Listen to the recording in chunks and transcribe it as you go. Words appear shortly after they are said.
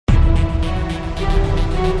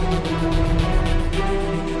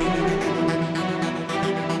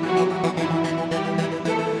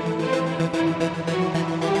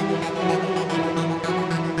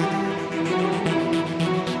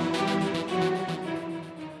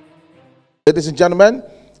Ladies and gentlemen,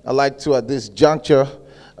 I'd like to, at this juncture,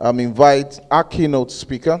 invite our keynote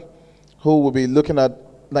speaker, who will be looking at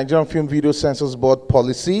Nigerian Film Video Censors Board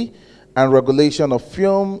policy and regulation of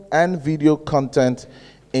film and video content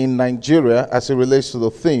in Nigeria as it relates to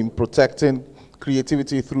the theme, protecting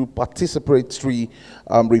creativity through participatory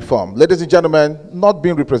reform. Ladies and gentlemen, not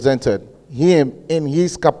being represented, him in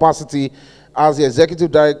his capacity as the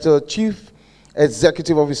Executive Director, Chief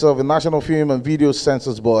Executive Officer of the National Film and Video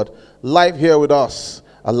Censors Board, live here with us,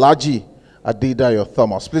 Alhaji Adedayo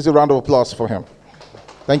Thomas. Please a round of applause for him.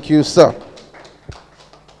 Thank you, sir.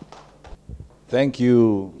 Thank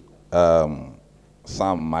you,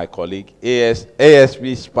 Sam, my colleague,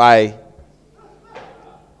 ASP Spy.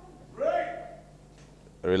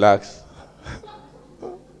 Relax.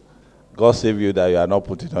 God save you that you are not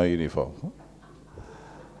putting on uniform.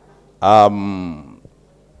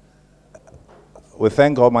 We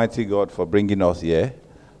thank Almighty God for bringing us here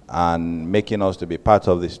and making us to be part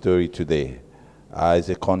of the story today. It's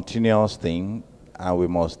a continuous thing, and we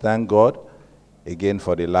must thank God again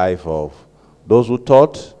for the life of those who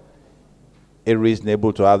thought it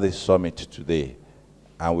reasonable to have this summit today,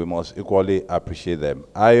 and we must equally appreciate them.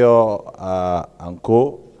 Ayo and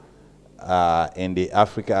Co. In the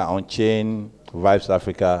Africa Unchained Vibes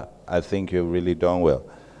Africa, I think you've really done well.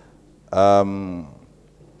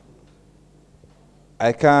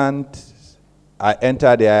 I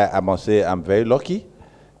entered there, I must say I'm very lucky.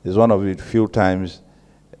 It's one of the few times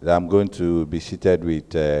that I'm going to be seated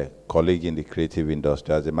with a colleague in the creative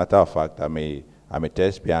industry. As a matter of fact, I'm a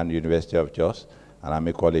thespian, University of Jos, and I'm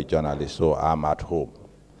equally a journalist, so I'm at home.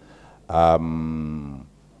 I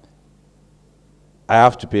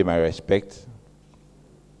have to pay my respect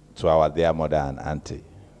to our dear mother and auntie.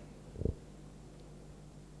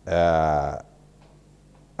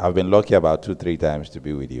 I've been lucky about 2-3 times to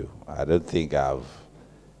be with you. I don't think I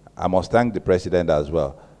must thank the president as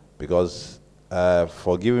well, because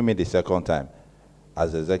for giving me the second time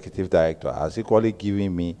as executive director, has equally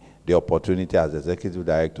given me the opportunity as executive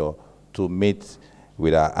director to meet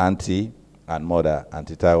with our auntie and mother,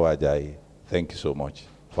 Auntie Taiwo Ajayi. Thank you so much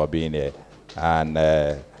for being here. And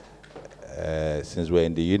since we're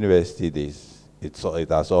in the university, it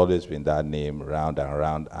has always been that name, round and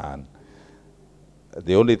round, and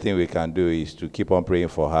the only thing we can do is to keep on praying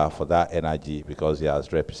for her, for that energy, because he has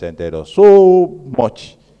represented us so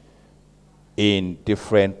much in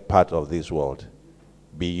different parts of this world,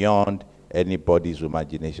 beyond anybody's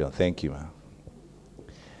imagination. Thank you, man.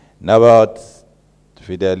 Now about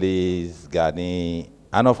Fidelis, Gani,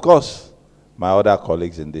 and of course, my other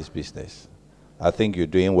colleagues in this business. I think you're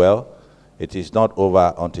doing well. It is not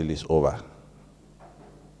over until it's over.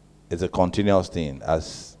 It's a continuous thing.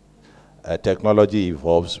 As technology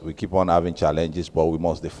evolves, we keep on having challenges, but we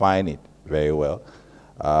must define it very well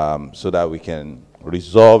so that we can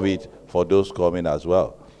resolve it for those coming as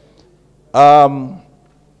well. I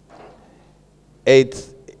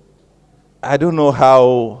don't know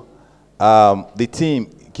how the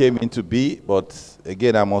team came into be, but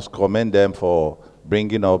again, I must commend them for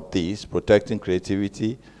bringing up this, protecting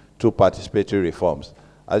creativity through participatory reforms.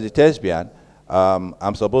 As a thespian,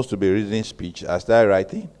 I'm supposed to be reading speech. I started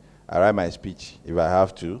writing. I write my speech, if I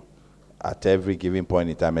have to, at every given point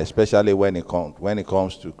in time, especially when it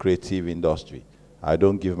comes to creative industry. I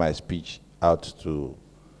don't give my speech out to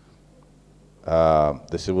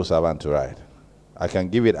the civil servant to write. I can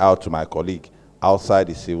give it out to my colleague outside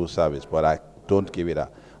the civil service, but I don't give it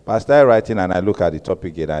out. But I started writing, and I look at the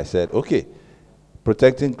topic and I said, okay,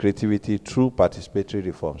 protecting creativity through participatory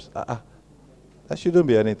reforms. There shouldn't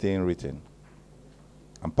be anything written.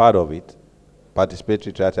 I'm part of it.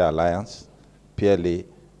 Participatory Theatre Alliance, PLA,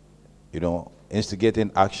 instigating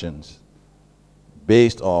actions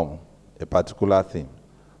based on a particular theme.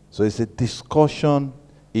 So it's a discussion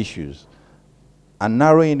issues. And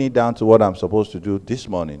narrowing it down to what I'm supposed to do this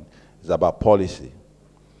morning is about policy.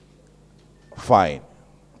 Fine.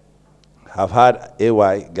 I've had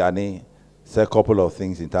AY, Gani, say a couple of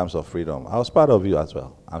things in terms of freedom. I was part of you as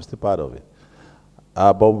well. I'm still part of it.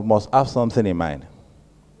 But we must have something in mind.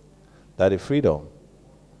 That the freedom,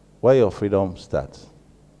 where your freedom starts,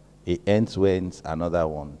 it ends when another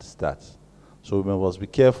one starts. So we must be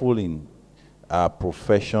careful in our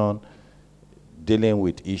profession dealing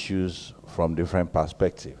with issues from different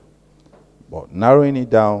perspectives. But narrowing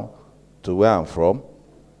it down to where I'm from,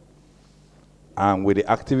 and with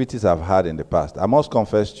the activities I've had in the past, I must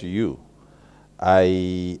confess to you,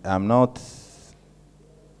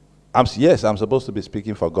 yes, I'm supposed to be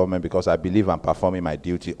speaking for government because I believe I'm performing my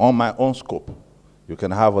duty on my own scope. You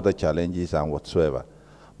can have other challenges and whatsoever.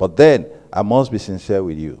 But then, I must be sincere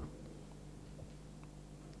with you.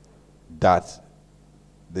 that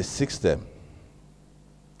the system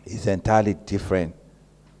is entirely different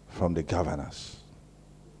from the governance.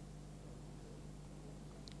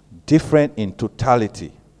 Different in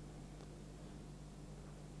totality.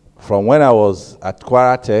 From when I was at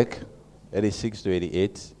Kwara Tech, 86 to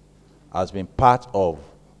 88, has been part of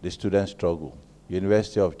the student struggle.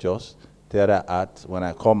 University of Jos, theater art. When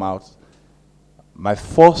I come out, my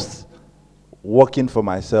first working for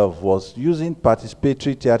myself was using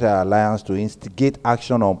Participatory Theater Alliance to instigate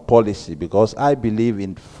action on policy, because I believe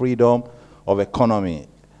in freedom of economy.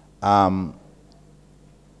 A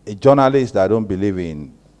journalist that don't believe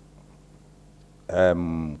in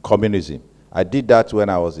communism. I did that when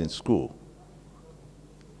I was in school.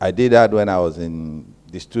 I did that when I was in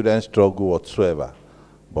the student struggle whatsoever.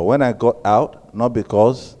 But when I got out, not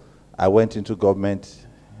because I went into government,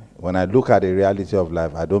 when I look at the reality of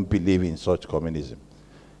life, I don't believe in such communism.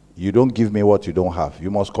 You don't give me what you don't have.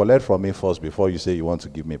 You must collect from me first before you say you want to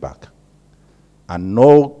give me back. And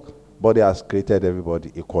nobody has created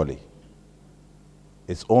everybody equally.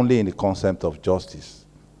 It's only in the concept of justice.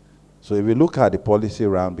 So if we look at the policy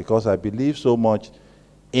round, because I believe so much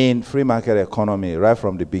in free market economy right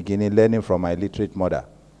from the beginning, learning from my literate mother.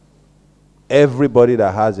 Everybody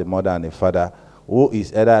that has a mother and a father who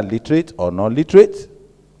is either literate or non-literate,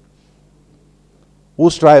 who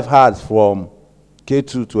strive hard from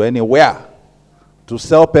K2 to anywhere to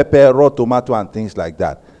sell pepper, raw tomato and things like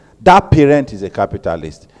that, that parent is a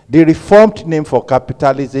capitalist. The reformed name for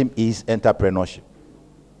capitalism is entrepreneurship.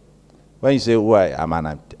 When you say, why, I'm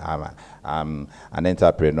an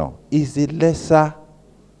entrepreneur, is a lesser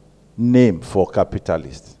name for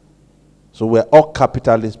capitalist. So we're all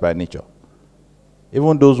capitalists by nature.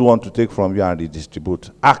 Even those who want to take from you and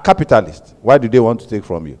redistribute are capitalists. Why do they want to take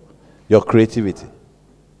from you? Your creativity,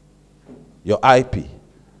 your IP.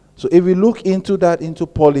 So if we look into that, into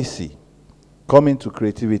policy, coming to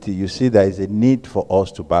creativity, you see there is a need for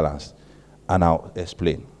us to balance. And I'll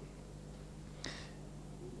explain.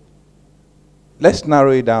 Let's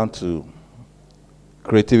narrow it down to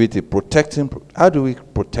creativity, protecting. How do we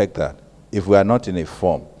protect that if we are not in a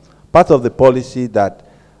form? Part of the policy that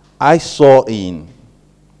I saw in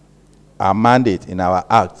our mandate, in our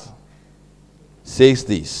act, says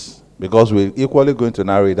this, because we're equally going to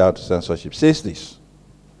narrow it down to censorship, says this.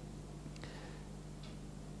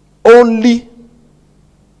 Only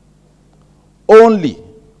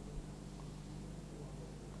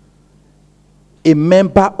a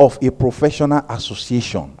member of a professional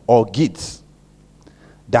association or guilds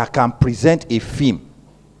that can present a film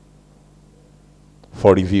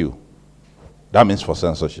for review. That means for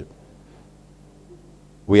censorship.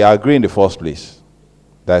 We agree in the first place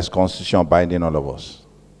that is constitution binding all of us.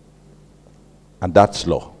 And that's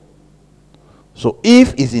law. So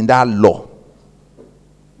if it's in that law,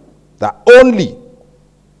 that only,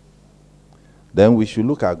 then we should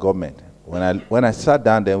look at government. When I sat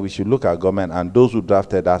down, then we should look at government and those who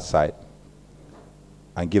drafted that side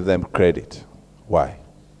and give them credit. Why?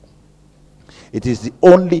 It is the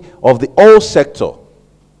only, of the whole sector,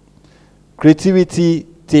 creativity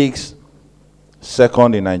takes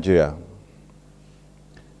second in Nigeria.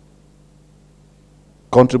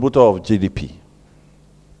 Contributor of GDP.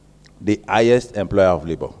 The highest employer of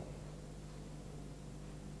labor.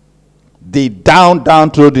 The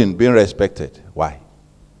downtrodden being respected. Why?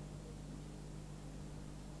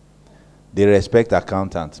 They respect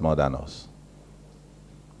accountants more than us.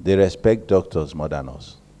 They respect doctors more than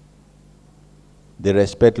us. They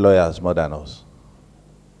respect lawyers more than us.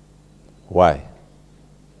 Why?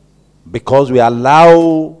 Because we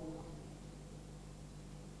allow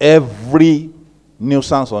every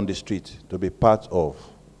nuisance on the street to be part of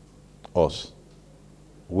us.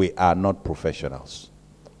 We are not professionals.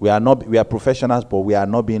 We are professionals, but we are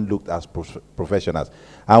not being looked as professionals.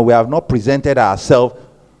 And we have not presented ourselves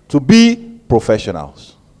to be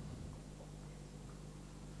professionals.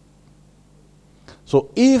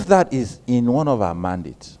 So if that is in one of our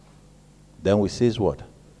mandates, then we say what?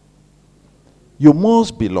 You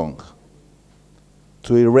must belong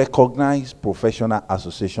to a recognized professional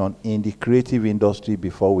association in the creative industry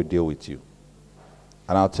before we deal with you.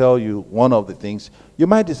 And I'll tell you one of the things, you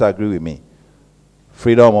might disagree with me,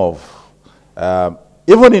 freedom of,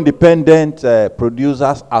 even independent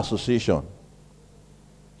producers association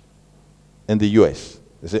in the US.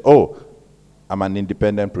 They say, oh, I'm an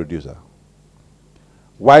independent producer.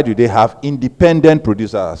 Why do they have independent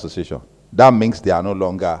producer association? That means they are no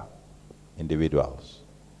longer individuals.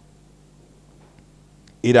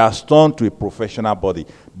 It has turned to a professional body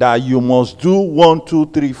that you must do 1,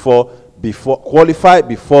 2, 3, 4 before qualify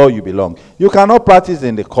before you belong. You cannot practice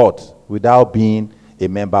in the court without being a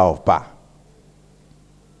member of PAR.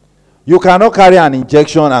 You cannot carry an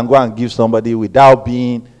injection and go and give somebody without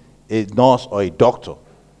being a nurse or a doctor.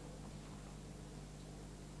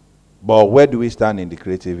 But where do we stand in the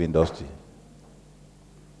creative industry?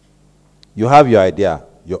 You have your idea.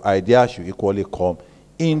 Your idea should equally come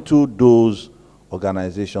into those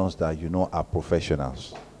organizations that you know are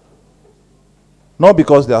professionals. Not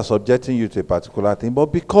because they are subjecting you to a particular thing, but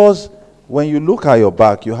because when you look at your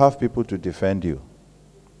back, you have people to defend you.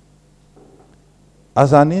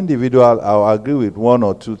 As an individual, I'll agree with one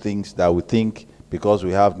or two things that we think because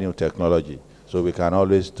we have new technology, so we can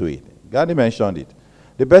always do it. Gandhi mentioned it.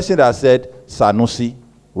 The person that said, Sanusi,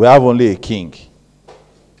 we have only a king.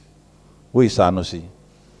 Who is Sanusi?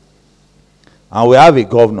 And we have a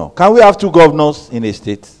governor. Can we have two governors in a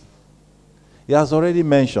state? He has already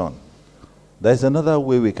mentioned. There's another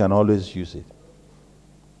way we can always use it.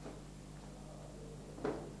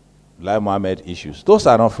 Like Mohammed issues. Those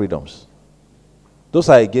are not freedoms. Those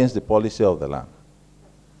are against the policy of the land.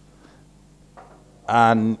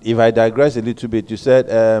 And if I digress a little bit, you said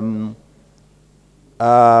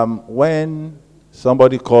when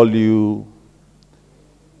somebody called you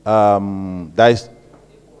that is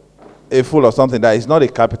a fool or something, that is not a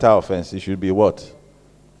capital offense, it should be what?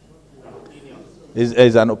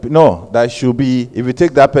 No, that should be, if you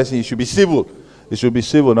take that person, it should be civil. It should be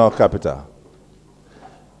civil, not capital.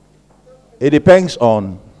 It depends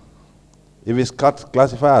on if it's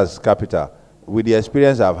classified as capital. With the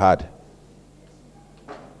experience I've had,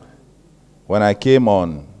 when I came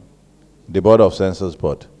on the board of Censors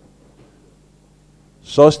board,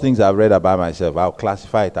 such things I've read about myself, I'll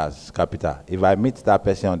classify it as capital. If I meet that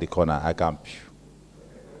person on the corner, I can.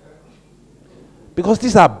 Because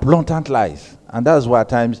these are blatant lies. And that's why at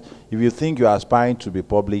times, if you think you're aspiring to be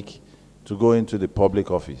public, to go into the public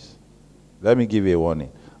office, let me give you a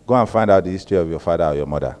warning. Go and find out the history of your father or your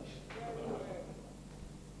mother.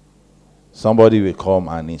 Somebody will come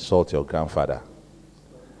and insult your grandfather.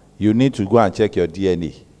 You need to go and check your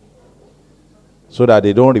DNA so that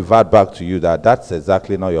they don't revert back to you that that's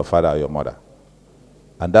exactly not your father or your mother.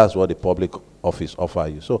 And that's what the public office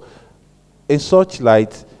offers you. So in such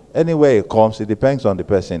light, anywhere it comes, it depends on the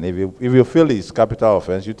person. If you feel it's capital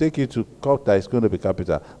offense, you take it to court that it's going to be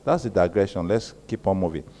capital. That's the digression. Let's keep on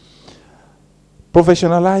moving.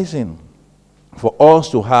 Professionalizing for us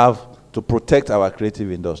to protect our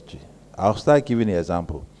creative industry. I'll start giving an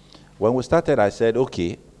example. When we started, I said,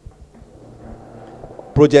 okay,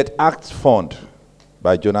 Project Act Fund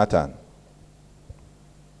by Jonathan.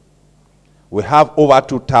 We have over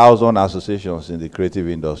 2,000 associations in the creative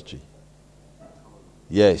industry.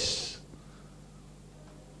 Yes.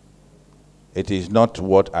 It is not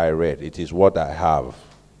what I read. It is what I have.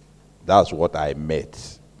 That's what I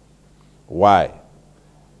met. Why?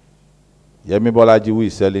 Yemi Bolaji, who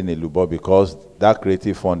is selling in Lubo, because that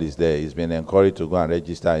creative fund is there, he's been encouraged to go and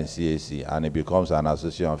register in CAC, and it becomes an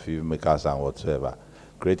association of filmmakers and whatsoever,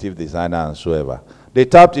 creative designer and so ever. They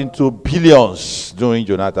tapped into billions during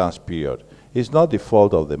Jonathan's period. It's not the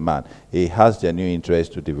fault of the man. He has genuine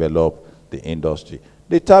interest to develop the industry.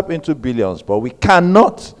 They tap into billions, but we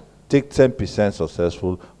cannot take 10%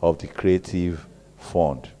 successful of the creative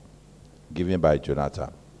fund given by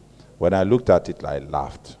Jonathan. When I looked at it, I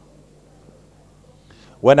laughed.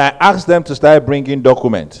 When I asked them to start bringing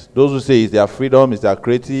documents, those who say it's their freedom, it's their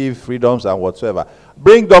creative freedoms and whatsoever,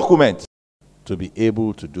 bring documents to be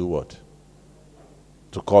able to do what?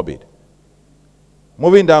 To curb it.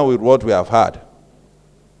 Moving down with what we have had.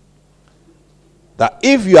 That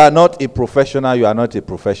if you are not a professional, you are not a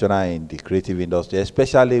professional in the creative industry,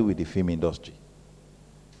 especially with the film industry.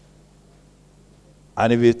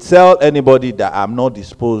 And if you tell anybody that I'm not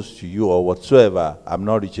disposed to you or whatsoever, I'm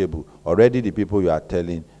not reachable, already the people you are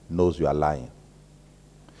telling knows you are lying.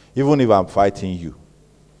 Even if I'm fighting you,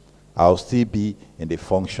 I'll still be in the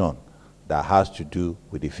function that has to do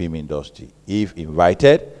with the film industry. If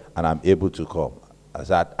invited and I'm able to come. As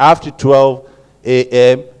at after 12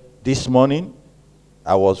 a.m. this morning,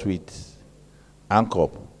 I was with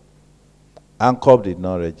ANCOP. ANCOP did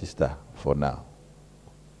not register for now.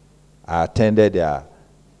 I attended their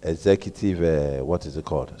executive, what is it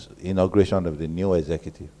called? Inauguration of the new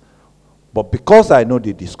executive. But because I know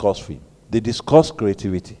they discuss film, they discuss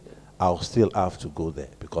creativity, I'll still have to go there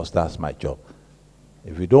because that's my job.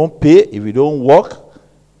 If you don't pay, if you don't work,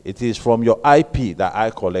 it is from your IP that I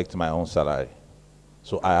collect my own salary.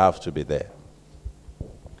 So I have to be there.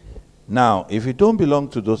 Now, if you don't belong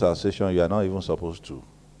to those associations, you are not even supposed to.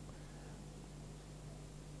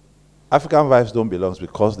 African Vibes don't belong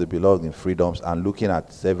because they belong in freedoms and looking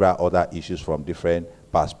at several other issues from different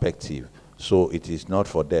perspectives. So it is not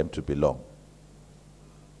for them to belong.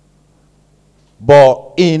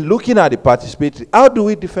 But in looking at the participatory, how do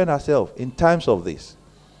we defend ourselves in times of this?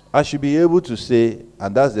 I should be able to say,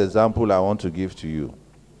 and that's the example I want to give to you.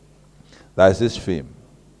 There is this film.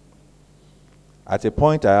 At a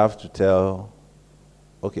point I have to tell,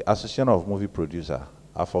 okay, Association of Movie Producer,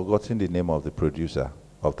 I've forgotten the name of the producer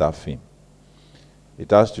of that film. It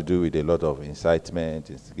has to do with a lot of incitement,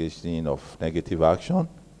 instigation of negative action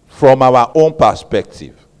from our own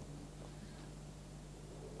perspective.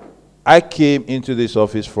 I came into this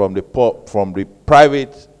office from the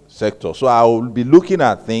private sector, so I will be looking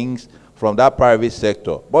at things from that private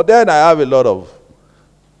sector. But then I have a lot of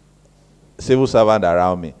civil servants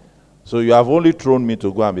around me. So you have only thrown me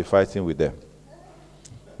to go and be fighting with them.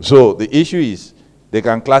 So the issue is, they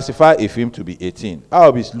can classify a film to be 18.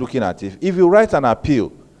 I'll be looking at it. If you write an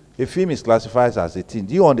appeal, a film is classified as 18.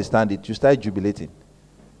 Do you understand it? You start jubilating.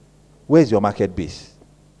 Where's your market base?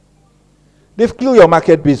 They've cleared your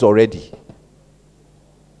market base already.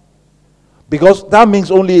 Because that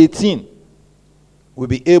means only 18 will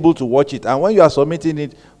be able to watch it. And when you are submitting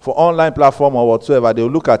it for online platform or whatsoever, they will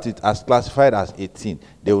look at it as classified as 18.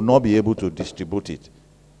 They will not be able to distribute it.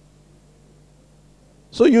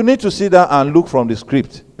 So you need to sit down and look from the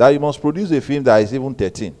script that you must produce a film that is even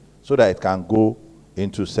 13 so that it can go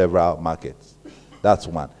into several markets. That's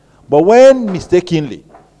one. But when mistakenly,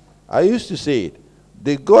 I used to say it,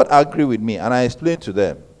 they got angry with me and I explained to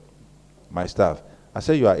them, my staff, I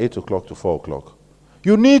said you are 8 o'clock to 4 o'clock.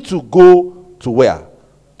 You need to go to where?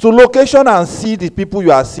 To location and see the people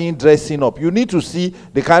you are seeing dressing up. You need to see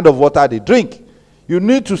the kind of water they drink. You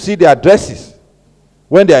need to see their dresses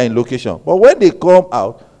when they are in location. But when they come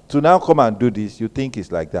out to now come and do this, you think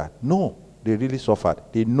it's like that. No, they really suffered.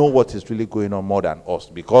 They know what is really going on more than us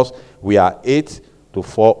because we are 8 to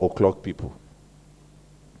 4 o'clock people.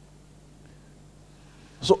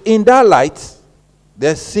 So in that light,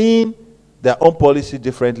 they're seeing their own policy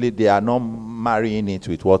differently. They are not marrying it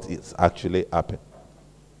with what is actually happening.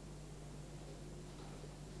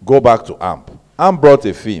 Go back to AMP. AMP brought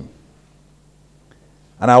a film.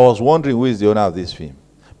 And I was wondering who is the owner of this film.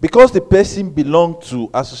 Because the person belonged to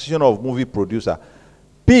Association of Movie Producer.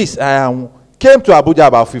 Peace, came to Abuja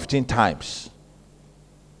about 15 times.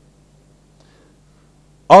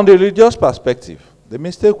 On the religious perspective, the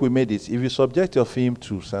mistake we made is if you subject your film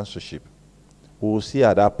to censorship, we will see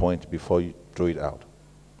at that point before you throw it out.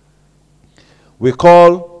 We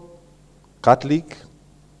call Catholic,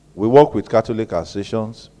 we work with Catholic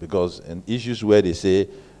associations because in issues where they say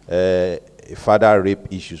father rape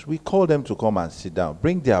issues, we call them to come and sit down,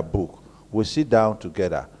 bring their book, we sit down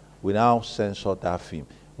together, we now censor that film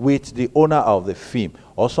with the owner of the film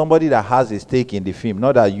or somebody that has a stake in the film,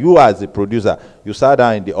 not that you as the producer, you sat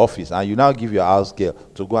down in the office and you now give your house girl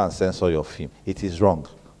to go and censor your film. It is wrong.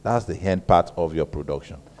 That's the end part of your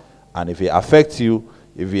production. And if it affects you,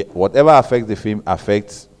 whatever affects the film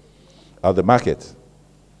affects the market.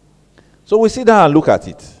 So we sit down and look at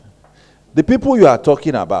it. The people you are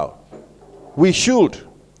talking about, we should,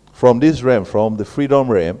 from this realm, from the freedom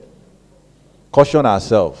realm, caution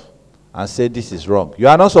ourselves and say this is wrong. You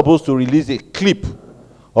are not supposed to release a clip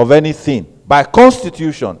of anything. By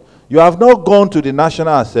constitution, you have not gone to the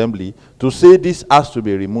National Assembly to say this has to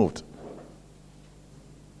be removed.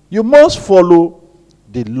 You must follow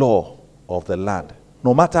the law of the land,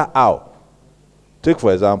 no matter how. Take,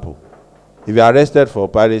 for example, if you are arrested for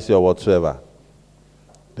piracy or whatsoever,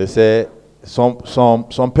 they say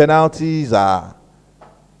some penalties are,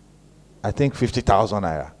 I think, 50,000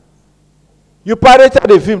 naira. You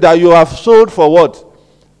pirated a film that you have sold for what?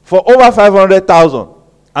 For over 500,000.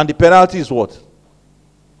 And the penalty is what?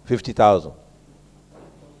 50,000.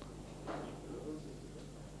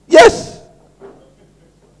 Yes.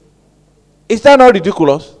 Is that not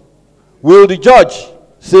ridiculous? Will the judge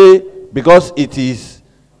say, because it is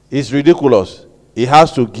ridiculous, he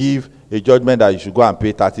has to give a judgment that you should go and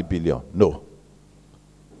pay 30 billion? No.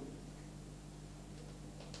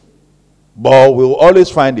 But we'll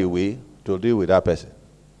always find a way to deal with that person.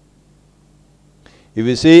 If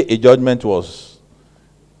you say a judgment was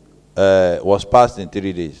passed in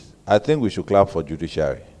 3 days, I think we should clap for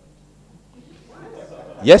judiciary.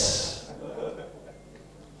 Yes.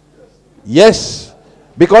 Yes.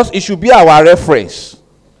 Because it should be our reference.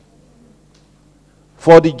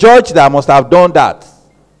 For the judge that must have done that,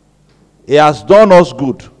 he has done us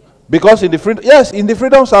good. Because in the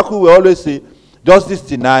freedom circle we always say, justice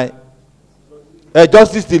delay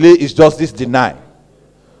is justice denied.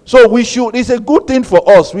 So we should, it's a good thing for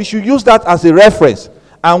us. We should use that as a reference.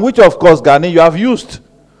 And which of course, Gani, you have used.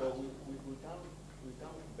 But we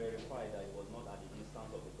can't verify that it was not at the instance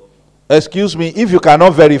of the government. Excuse me, if you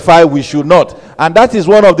cannot verify, we should not. And that is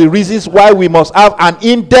one of the reasons why we must have an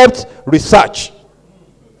in-depth research.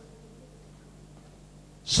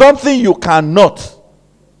 Something you cannot.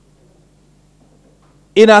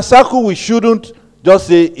 In a circle, we shouldn't just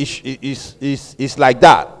say it's like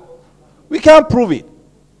that. We can't prove it.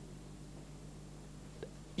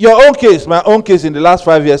 Your own case, my own case, in the last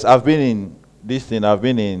 5 years, I've been in this thing, I've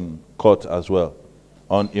been in court as well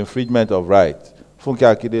on infringement of rights. Funke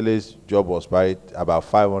Akindele's job was paid about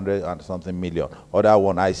 500 and something million. Other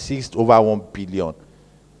one, I seized over 1 billion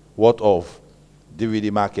worth of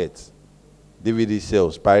DVD markets, DVD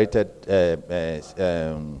sales, pirated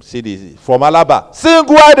CDs from Alaba,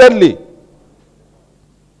 single-handedly.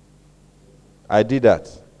 I did that,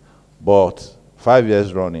 but 5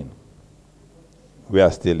 years running, we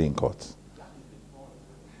are still in court.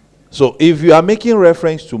 So if you are making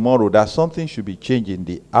reference tomorrow that something should be changed in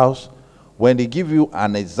the house, when they give you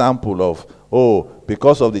an example of, oh,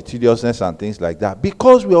 because of the tediousness and things like that,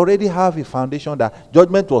 because we already have a foundation that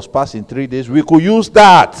judgment was passed in 3 days, we could use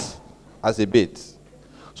that as a bait.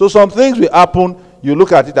 So some things will happen, you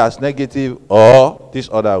look at it as negative or this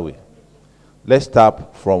other way. Let's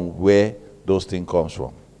start from where those things comes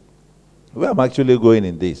from. Where I'm actually going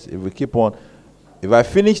in this, if we keep on, if I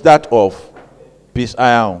finish that off, Peace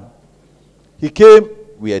Iron, he came,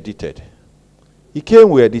 we edited. He came,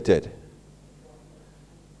 we edited.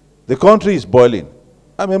 The country is boiling.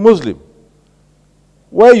 I'm a Muslim.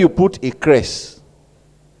 Where you put a crest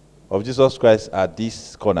of Jesus Christ at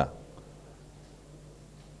this corner,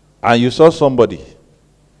 and you saw somebody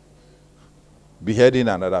beheading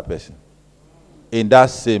another person in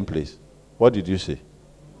that same place, what did you say?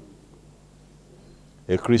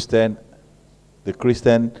 A Christian, the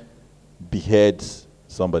Christian beheads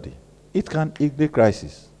somebody. It can ignite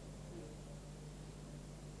crisis.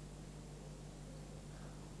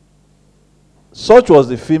 Such was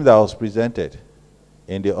the film that was presented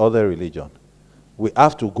in the other religion. We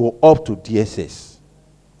have to go up to DSS.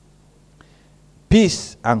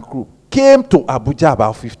 Peace and crew came to Abuja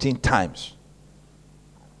about 15 times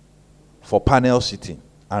for panel sitting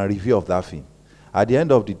and review of that film. At the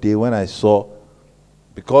end of the day, when I saw,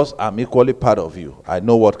 because I'm equally part of you, I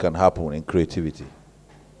know what can happen in creativity.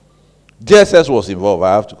 DSS was involved,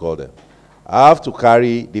 I have to call them. I have to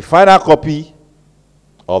carry the final copy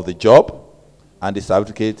of the job and the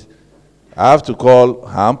certificate. I have to call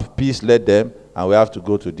HAMP, Peace led them, and we have to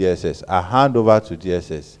go to DSS. I hand over to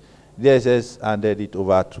DSS. DSS handed it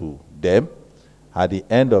over to them. At the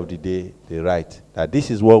end of the day, they write that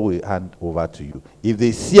this is what we hand over to you. If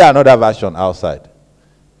they see another version outside,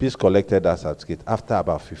 Peace collected that certificate after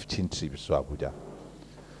about 15 trips to Abuja.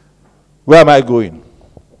 Where am I going?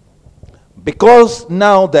 Because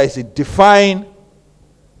now there is a defined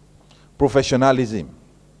professionalism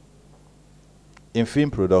in film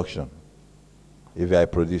production. If you are a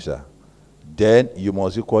producer, then you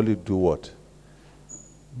must equally do what?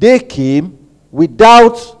 They came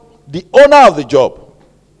without the owner of the job.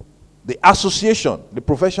 The association, the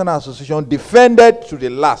professional association, defended to the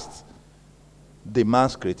last the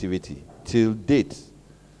man's creativity till date.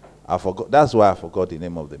 I forgot. That's why I forgot the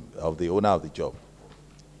name of the owner of the job.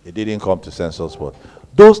 It didn't come to Censors, but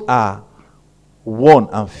those are one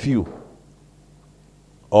and few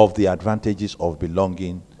of the advantages of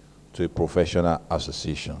belonging to a professional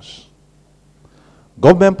associations.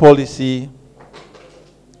 Government policy,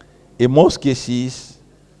 in most cases,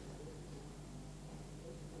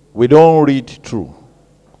 we don't read through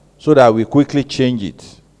so that we quickly change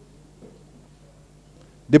it.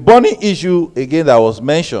 The burning issue, again, that was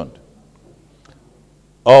mentioned,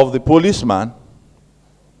 of the policeman,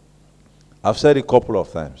 I've said a couple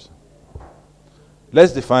of times.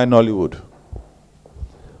 Let's define Nollywood.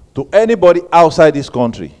 To anybody outside this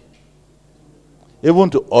country, even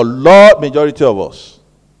to a large majority of us,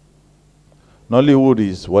 Nollywood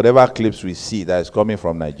is whatever clips we see that is coming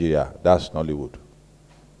from Nigeria. That's Nollywood.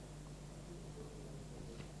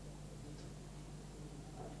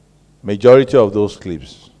 Majority of those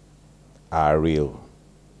clips are real.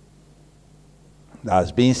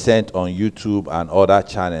 That's being sent on YouTube and other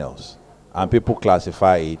channels, and people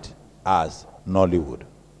classify it as Nollywood.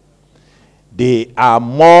 They are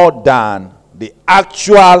more than the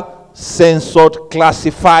actual censored,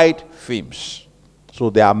 classified films. So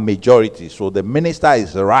they are majority. So the minister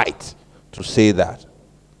is right to say that.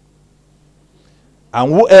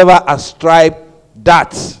 And whoever ascribed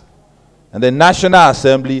that, and the National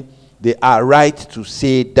Assembly, they are right to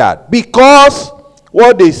say that. Because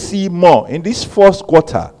what they see more in this first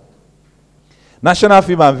quarter, National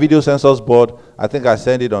Film and Video Censors Board, I think I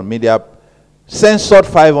sent it on media, censored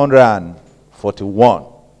 541.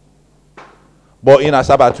 But in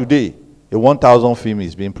Asaba today, a 1,000 film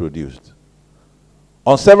is being produced.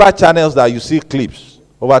 On several channels that you see clips,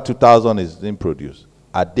 over 2,000 is being produced.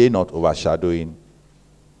 Are they not overshadowing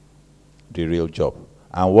the real job?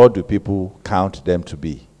 And what do people count them to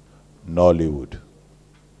be? Nollywood.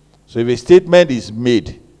 So if a statement is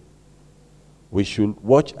made, we should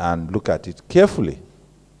watch and look at it carefully.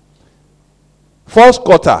 First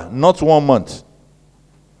quarter, not 1 month.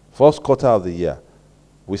 First quarter of the year,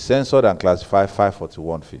 we censored and classified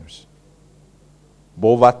 541 films. But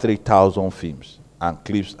over 3,000 films and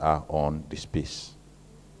clips are on the space.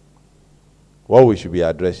 What we should be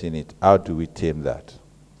addressing it, how do we tame that?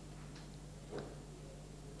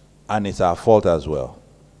 And it's our fault as well.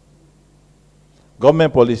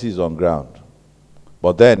 Government policy is on ground.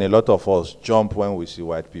 But then a lot of us jump when we see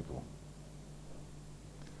white people.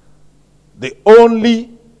 The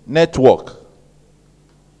only network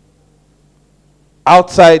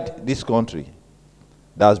outside this country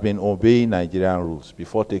that has been obeying Nigerian rules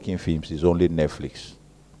before taking films is only Netflix.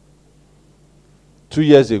 2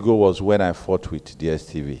 years ago was when I fought with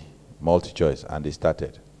DSTV, MultiChoice, and they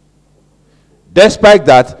started. Despite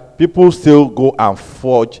that, people still go and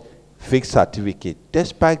forge fake certificate,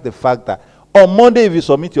 despite the fact that on Monday, if you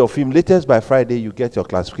submit your film, latest by Friday, you get your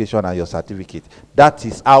classification and your certificate. That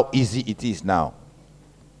is how easy it is now.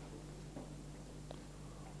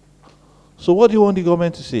 So what do you want the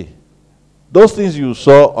government to say? Those things you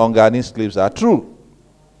saw on Ghanaian clips are true.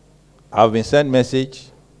 I've been sent message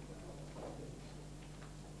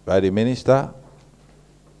by the minister.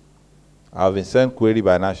 I've been sent query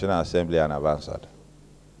by National Assembly and I've answered.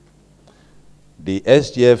 The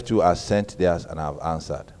SGF too has sent theirs and I've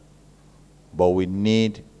answered. But we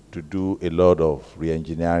need to do a lot of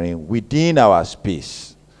re-engineering within our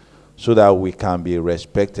space so that we can be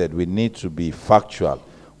respected. We need to be factual.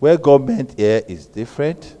 Where government here is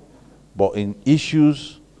different, but in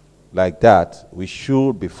issues like that, we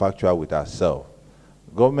should be factual with ourselves.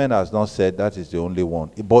 Government has not said that is the only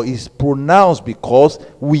one, but it's pronounced because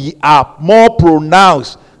we are more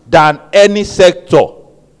pronounced than any sector.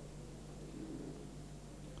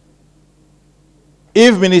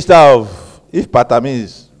 If Patami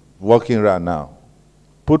is walking around now,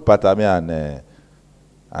 put Patami and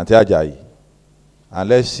Alhaji, and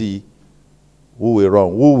let's see who will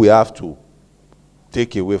run, who we have to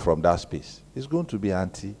take away from that space. It's going to be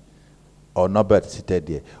Auntie or Norbert seated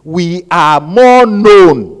there. We are more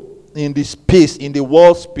known in the space, in the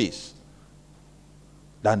world space,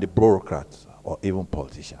 than the bureaucrats or even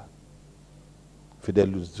politicians. Fidel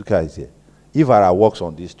Luzuka is here. If Ara walks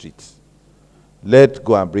on these streets, let's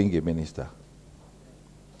go and bring a minister.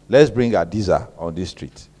 Let's bring Adiza on this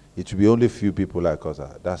street. It will be only few people like us.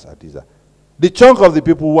 That's Adiza. The chunk of the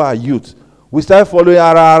people who are youth, we start following.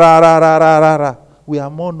 We are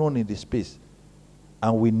more known in the space.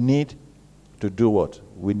 And we need to do what?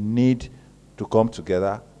 We need to come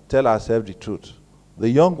together, tell ourselves the truth. The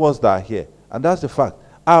young ones that are here, and that's the fact.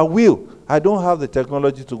 I don't have the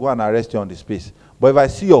technology to go and arrest you on the space. But if I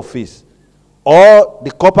see your face, or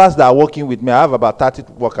the coppers that are working with me, I have about 30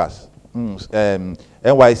 workers.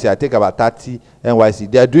 NYC, I take about 30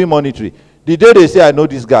 NYC. They are doing monitoring. The day they say, I know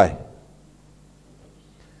this guy,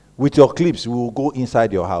 with your clips, we will go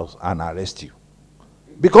inside your house and arrest you.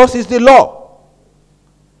 Because it's the law.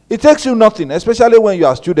 It takes you nothing, especially when you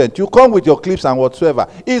are a student. You come with your clips and whatsoever.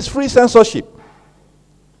 It's free censorship.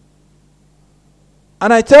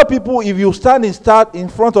 And I tell people, if you stand in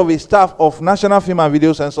front of a staff of National Film and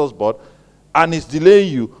Video Censors Board, and it's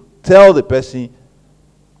delaying you, tell the person,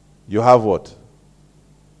 you have what?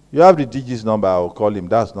 You have the digits number, I will call him.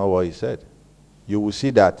 That's not what he said. You will see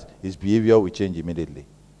that his behavior will change immediately.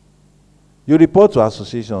 You report to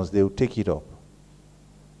associations, they will take it up.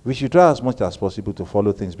 We should try as much as possible to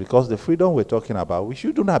follow things because the freedom we're talking about, we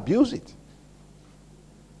shouldn't abuse it.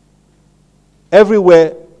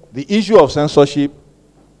 Everywhere, the issue of censorship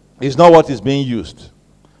is not what is being used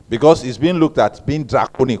because it's being looked at being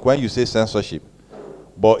draconic when you say censorship.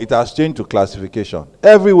 But it has changed to classification.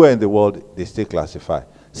 Everywhere in the world, they still classify.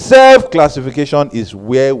 Self-classification is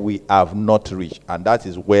where we have not reached. And that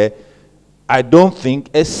is where I don't think,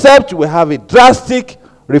 except we have a drastic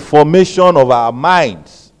reformation of our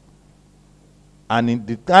minds and in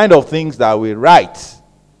the kind of things that we write,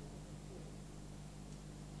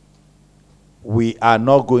 we are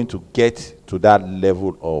not going to get to that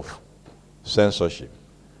level of censorship.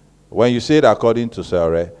 When you say it according to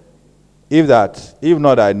Sarah, if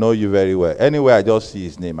not, I know you very well. Anywhere I just see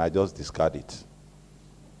his name, I just discard it.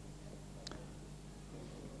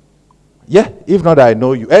 Yeah, if not, I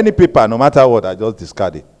know you. Any paper, no matter what, I just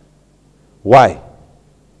discard it. Why?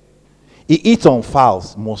 He eats on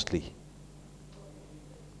fowls mostly.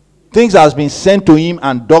 things has been sent to him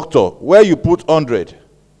and doctor, where you put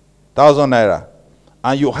 100,000 naira,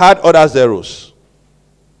 and you had other zeros,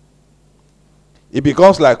 it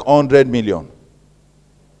becomes like 100 million.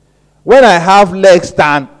 When I have less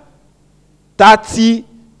than 30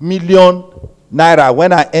 million naira,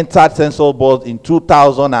 when I entered Censors Board in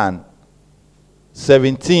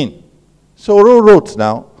 2017, so wrote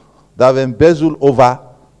now that I've embezzled over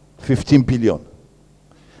 15 billion.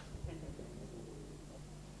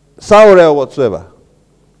 Saurel whatsoever.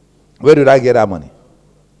 Where did I get that money?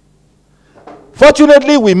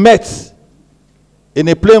 Fortunately, we met in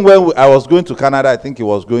a plane where I was going to Canada. I think he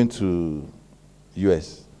was going to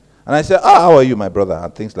US. And I said, how are you, my brother?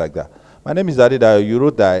 And things like that. My name is Adedayo. You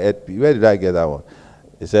wrote that. Where did I get that one?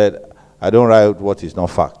 He said, I don't write what is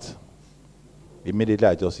not fact. Immediately,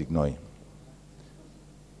 I just ignore him.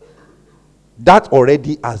 That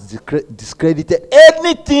already has discredited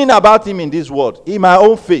anything about him in this world, in my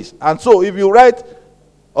own face. And so, if you write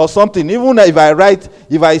or something, even if I write,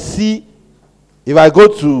 if I go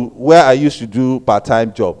to where I used to do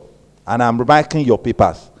part-time job, and I'm marking your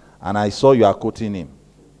papers, and I saw you are quoting him,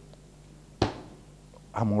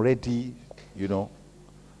 I'm already, you know,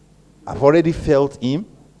 I've already felt him.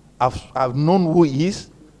 I've known who he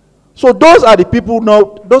is. So those are the people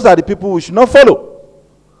we should not follow.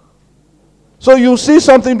 So you see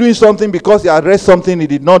something doing something because he had read something, he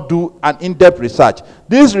did not do an in-depth research.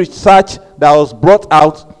 This research that was brought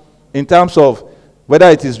out in terms of whether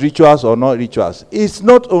it is rituals or not rituals, it's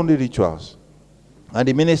not only rituals. And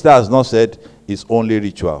the minister has not said it's only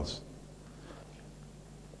rituals.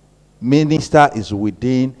 Minister is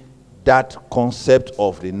within that concept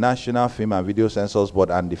of the National Film and Video Censors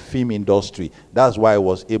Board and the film industry. That's why I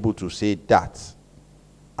was able to say that.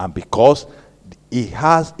 And because he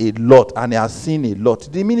has a lot and he has seen a lot.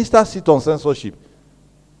 The minister sits on censorship.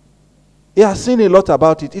 He has seen a lot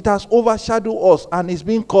about it. It has overshadowed us and it's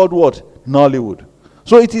being called what? Nollywood.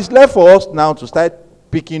 So it is left for us now to start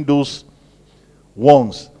picking those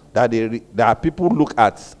ones that people look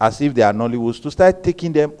at as if they are Nollywoods, to start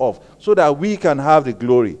taking them off so that we can have the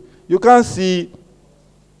glory. You can't see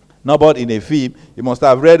nobody in a film. You must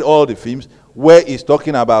have read all the films where he's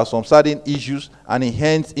talking about some certain issues and he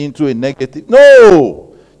hands into a negative.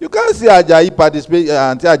 No! You can't see Ajayi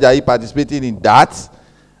participating in that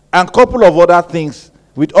and a couple of other things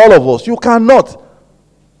with all of us. You cannot.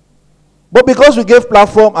 But because we gave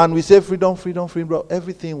platform and we say freedom, freedom, freedom,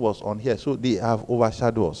 everything was on here. So they have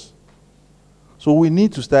overshadowed us. So we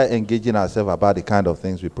need to start engaging ourselves about the kind of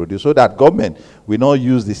things we produce so that government will not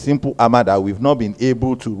use the simple armor that we've not been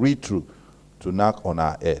able to read through to knock on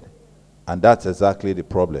our head. And that's exactly the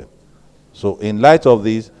problem. So in light of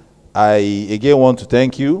this, I again want to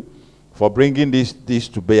thank you for bringing this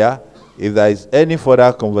to bear. If there is any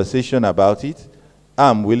further conversation about it,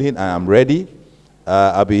 I'm willing and I'm ready.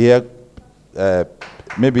 I'll be here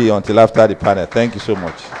maybe until after the panel. Thank you so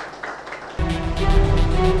much.